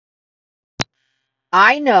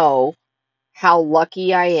I know how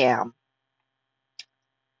lucky I am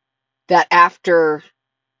that after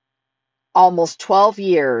almost 12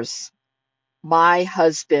 years, my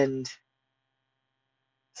husband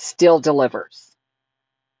still delivers.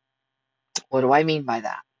 What do I mean by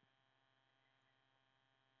that?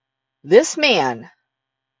 This man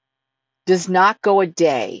does not go a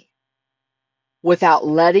day without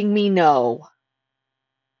letting me know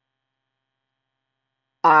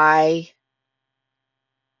I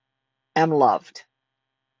am loved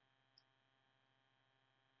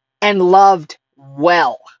and loved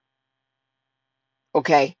well.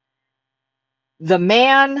 Okay? The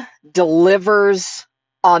man delivers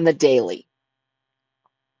on the daily.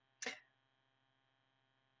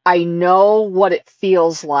 I know what it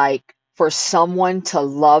feels like for someone to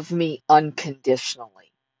love me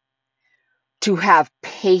unconditionally, to have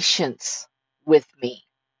patience with me,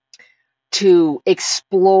 to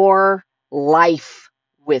explore life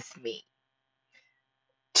with me,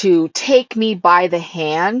 to take me by the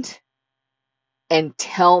hand and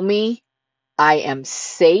tell me I am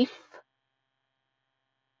safe,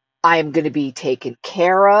 I am going to be taken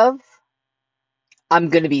care of, I'm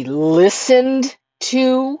going to be listened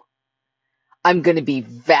to, I'm going to be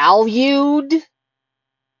valued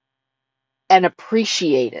and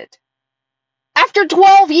appreciated. After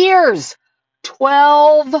 12 years,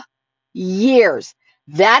 12 years.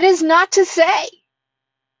 That is not to say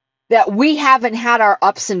that we haven't had our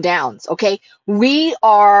ups and downs, okay? We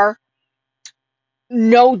are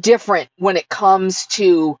no different when it comes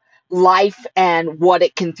to life and what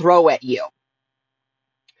it can throw at you.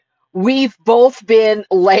 We've both been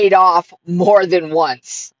laid off more than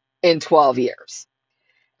once in 12 years.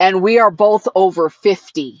 And we are both over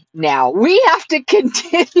 50 now. We have to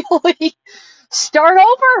continually start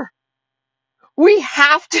over. We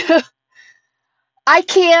have to. I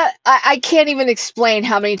can't even explain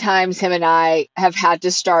how many times him and I have had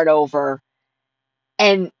to start over,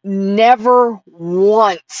 and never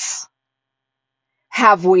once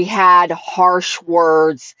have we had harsh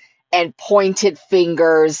words and pointed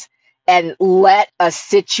fingers and let a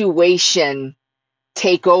situation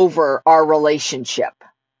take over our relationship.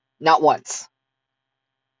 Not once.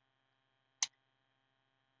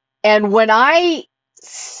 And when I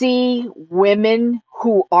see women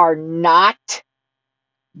who are not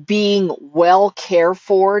being well cared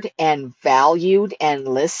for and valued and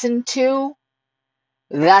listened to,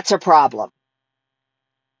 that's a problem.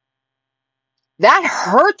 That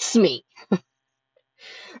hurts me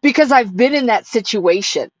because I've been in that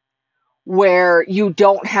situation where you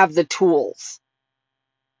don't have the tools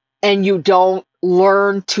and you don't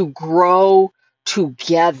learn to grow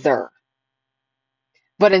together,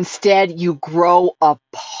 but instead you grow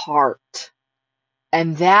apart.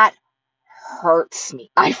 And that hurts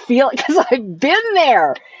me. I feel it because I've been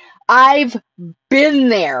there. I've been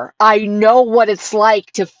there. I know what it's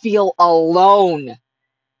like to feel alone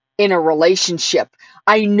in a relationship.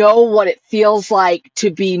 I know what it feels like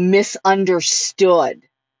to be misunderstood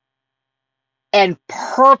and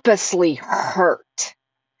purposely hurt.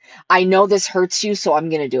 I know this hurts you, so I'm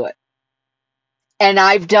going to do it. And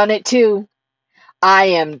I've done it too. I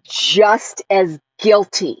am just as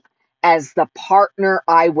guilty as the partner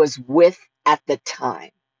I was with at the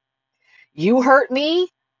time. You hurt me,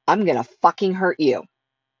 I'm going to fucking hurt you.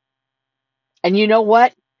 And you know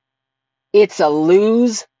what? It's a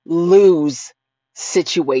lose-lose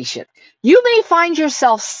situation. You may find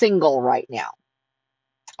yourself single right now.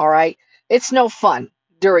 All right? It's no fun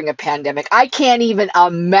during a pandemic. I can't even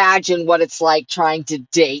imagine what it's like trying to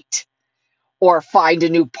date or find a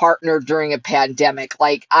new partner during a pandemic.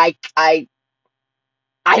 Like I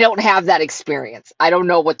don't have that experience. I don't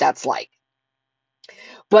know what that's like.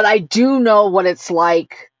 But I do know what it's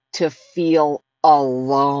like to feel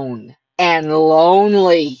alone and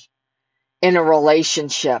lonely in a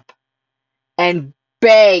relationship and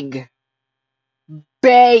beg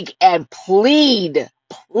and plead,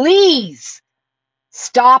 please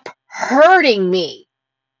stop hurting me.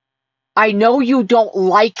 I know you don't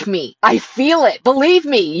like me. I feel it. Believe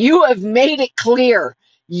me, you have made it clear.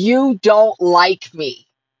 You don't like me,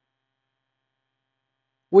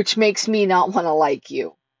 which makes me not want to like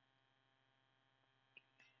you.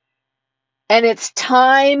 And it's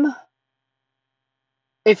time,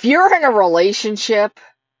 if you're in a relationship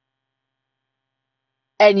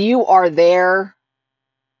and you are there,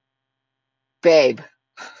 babe,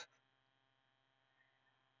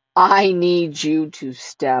 I need you to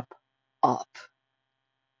step up.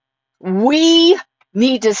 We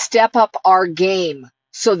need to step up our game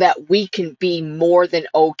so that we can be more than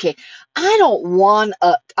okay. I don't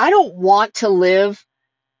want to live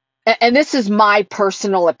and this is my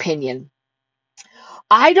personal opinion.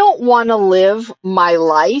 I don't want to live my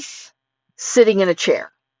life sitting in a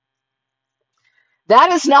chair.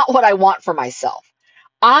 That is not what I want for myself.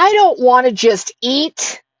 I don't want to just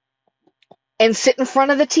eat and sit in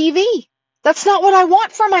front of the TV. That's not what I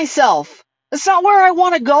want for myself. That's not where I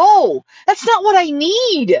want to go. That's not what I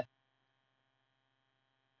need.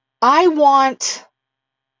 I want,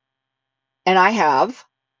 and I have,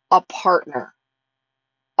 a partner,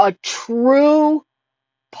 a true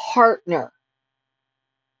partner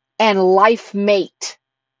and life mate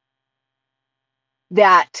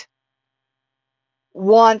that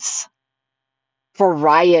wants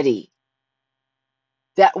variety,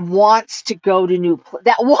 that wants to go to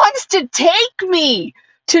that wants to take me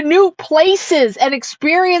to new places and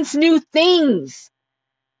experience new things.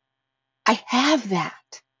 I have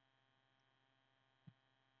that.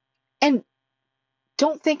 And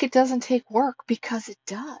don't think it doesn't take work, because it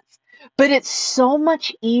does. But it's so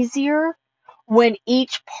much easier when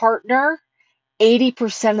each partner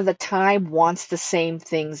 80% of the time wants the same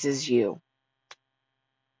things as you.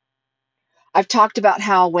 I've talked about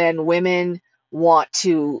how when women want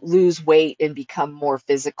to lose weight and become more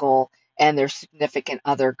physical, and their significant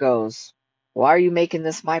other goes, "Why are you making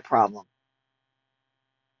this my problem?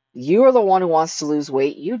 You're the one who wants to lose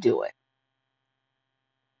weight, you do it."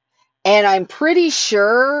 And I'm pretty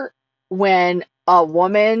sure when a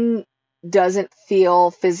woman doesn't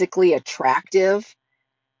feel physically attractive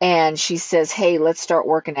and she says, "Hey, let's start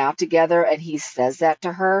working out together," and he says that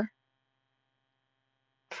to her,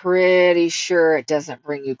 pretty sure it doesn't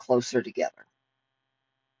bring you closer together.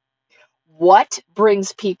 What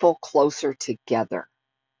brings people closer together?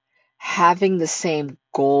 Having the same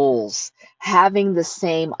goals, having the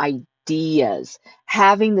same ideas,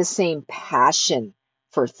 having the same passion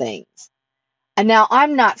for things. And now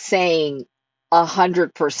I'm not saying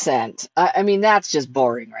 100%. I mean, that's just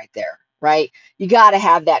boring right there, right? You got to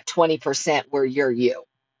have that 20% where you're you,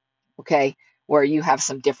 okay? Where you have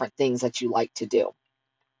some different things that you like to do.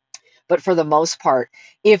 But for the most part,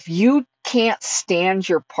 if you can't stand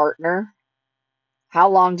your partner, how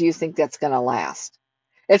long do you think that's going to last?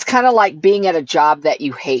 It's kind of like being at a job that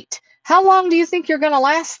you hate. How long do you think you're going to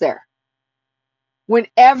last there? When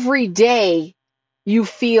every day you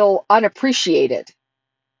feel unappreciated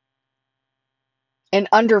and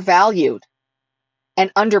undervalued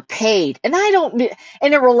and underpaid. And I don't,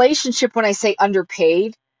 in a relationship, when I say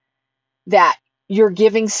underpaid, that you're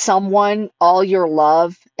giving someone all your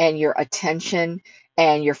love and your attention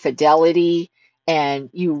and your fidelity, and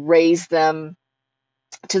you raise them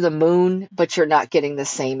to the moon, but you're not getting the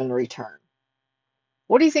same in return.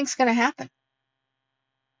 What do you think's going to happen?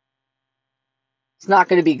 It's not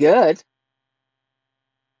going to be good.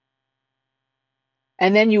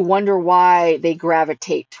 And then you wonder why they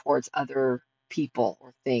gravitate towards other people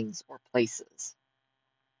or things or places.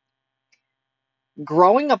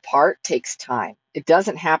 Growing apart takes time. It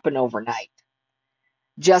doesn't happen overnight.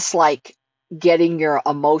 Just like getting your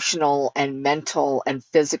emotional and mental and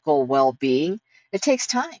physical well-being, it takes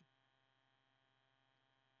time.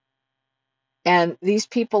 And these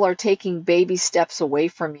people are taking baby steps away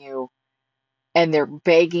from you, and they're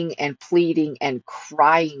begging and pleading and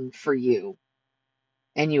crying for you,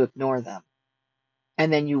 and you ignore them.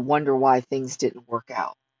 And then you wonder why things didn't work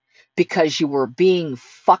out. Because you were being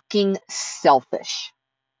fucking selfish.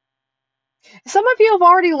 Some of you have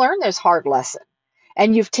already learned this hard lesson,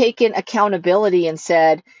 and you've taken accountability and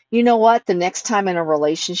said, "You know what? The next time in a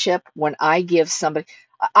relationship, when I give somebody,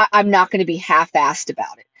 I'm not going to be half-assed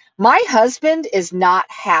about it." My husband is not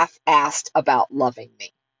half-assed about loving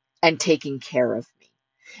me and taking care of me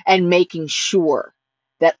and making sure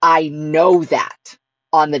that I know that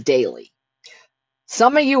on the daily.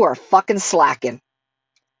 Some of you are fucking slacking.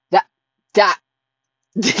 That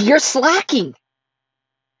you're slacking.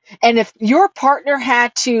 And if your partner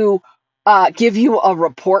had to give you a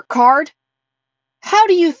report card, how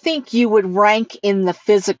do you think you would rank in the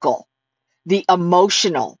physical, the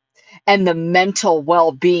emotional, and the mental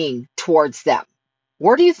well-being towards them?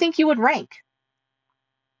 Where do you think you would rank?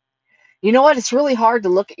 You know what? It's really hard to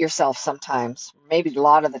look at yourself sometimes, maybe a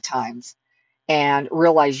lot of the times, and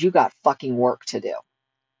realize you got fucking work to do.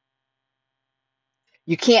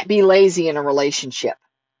 You can't be lazy in a relationship.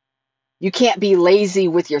 You can't be lazy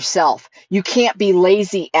with yourself. You can't be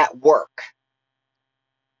lazy at work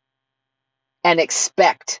and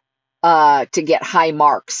expect to get high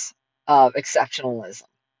marks of exceptionalism.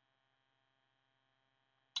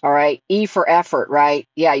 All right. E for effort, right?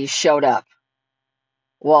 Yeah, you showed up.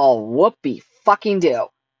 Well, whoopee fucking do.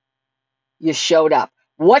 You showed up.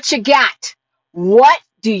 What you got? What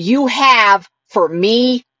do you have for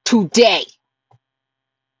me today.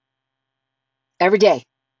 Every day.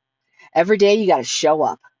 Every day you got to show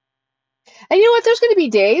up. And you know what? There's going to be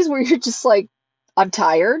days where you're just like, I'm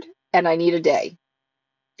tired and I need a day.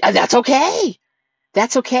 And that's okay.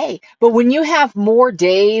 That's okay. But when you have more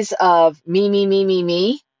days of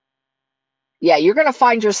me, yeah, you're going to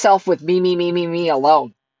find yourself with me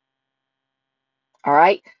alone. All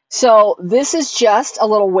right. So this is just a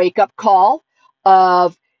little wake up call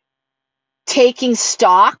of taking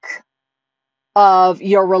stock of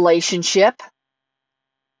your relationship.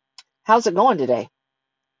 How's it going today?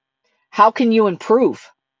 How can you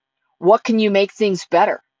improve? What can you make things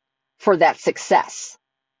better for that success?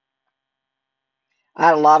 I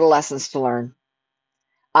had a lot of lessons to learn.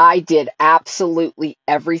 I did absolutely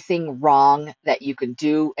everything wrong that you can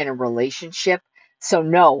do in a relationship. So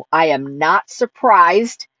no, I am not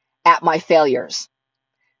surprised at my failures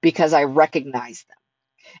because I recognize them.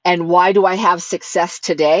 And why do I have success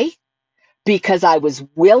today? Because I was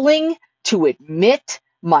willing to admit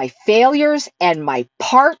my failures and my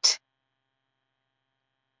part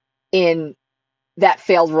in that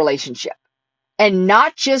failed relationship. And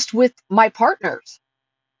not just with my partners,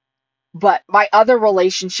 but my other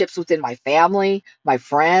relationships within my family, my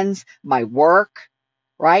friends, my work,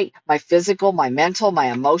 right? My physical, my mental,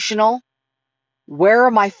 my emotional. Where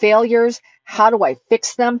are my failures? How do I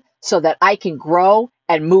fix them so that I can grow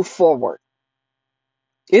and move forward?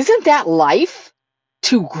 Isn't that life?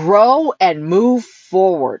 To grow and move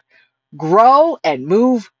forward. Grow and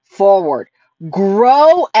move forward.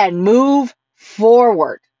 Grow and move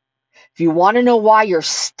forward. If you want to know why you're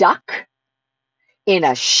stuck in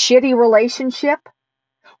a shitty relationship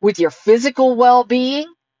with your physical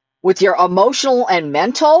well-being, with your emotional and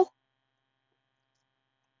mental,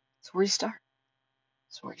 it's where you start.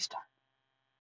 It's where you start.